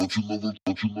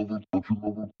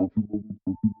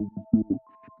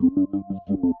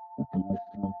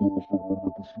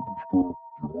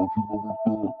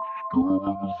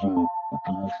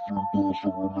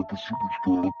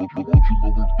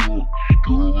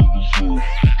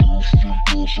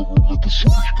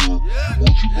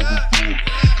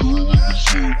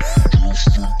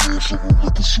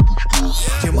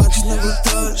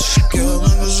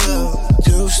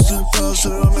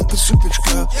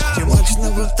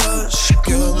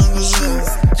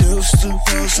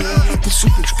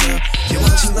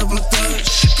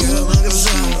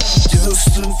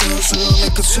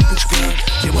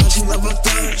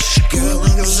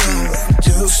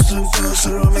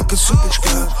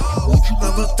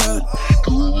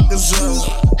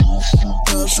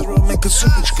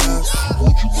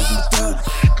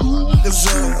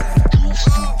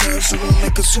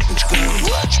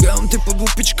Гледам те под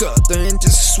лупичка, да не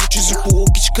ти се случи за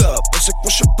полукичка. После какво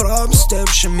ще правим с теб,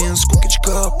 ще ми е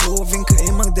скукичка. Половинка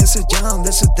имах 10 дена,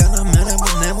 10 дена мене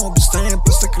ма нема обяснение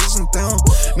през кризна тема.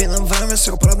 Мина време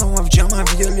се оправдам в джама,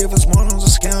 видя ли е възможно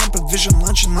да схемам, предвиждам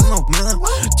начина на обмена.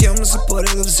 Тя ме за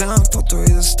пари да взема, каквото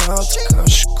и да става, така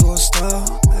ще го става.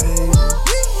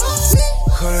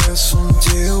 Харесвам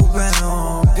ти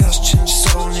обено, пясчен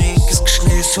часовник, искаш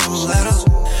ли солера?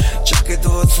 Чакай да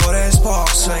отворя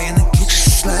избокса и не кича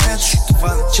след това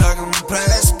да чакам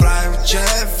през прави, че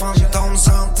е фантом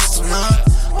задната страна.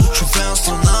 Ключовена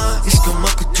страна, искам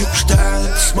ако ти обещая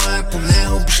да ти смая, поне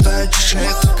обещай, че ще е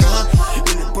така.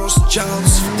 Или просто чакам да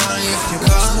се вдани в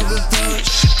книга. На врата,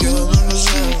 ще кила на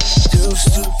газа, ти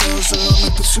остъпа сърваме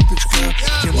като супичка.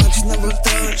 Тимати на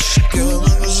врата, ще кила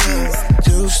на газа,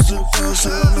 ти остъпа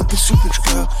сърваме като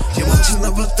супичка. Тимати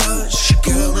на врата, ще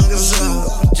кила на газа,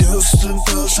 ти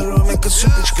остъпа сърваме като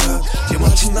супичка.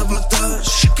 Тимати на врата,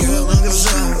 ще кила на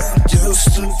газа, ти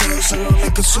остъпа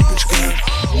сърваме като супичка.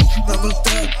 На врата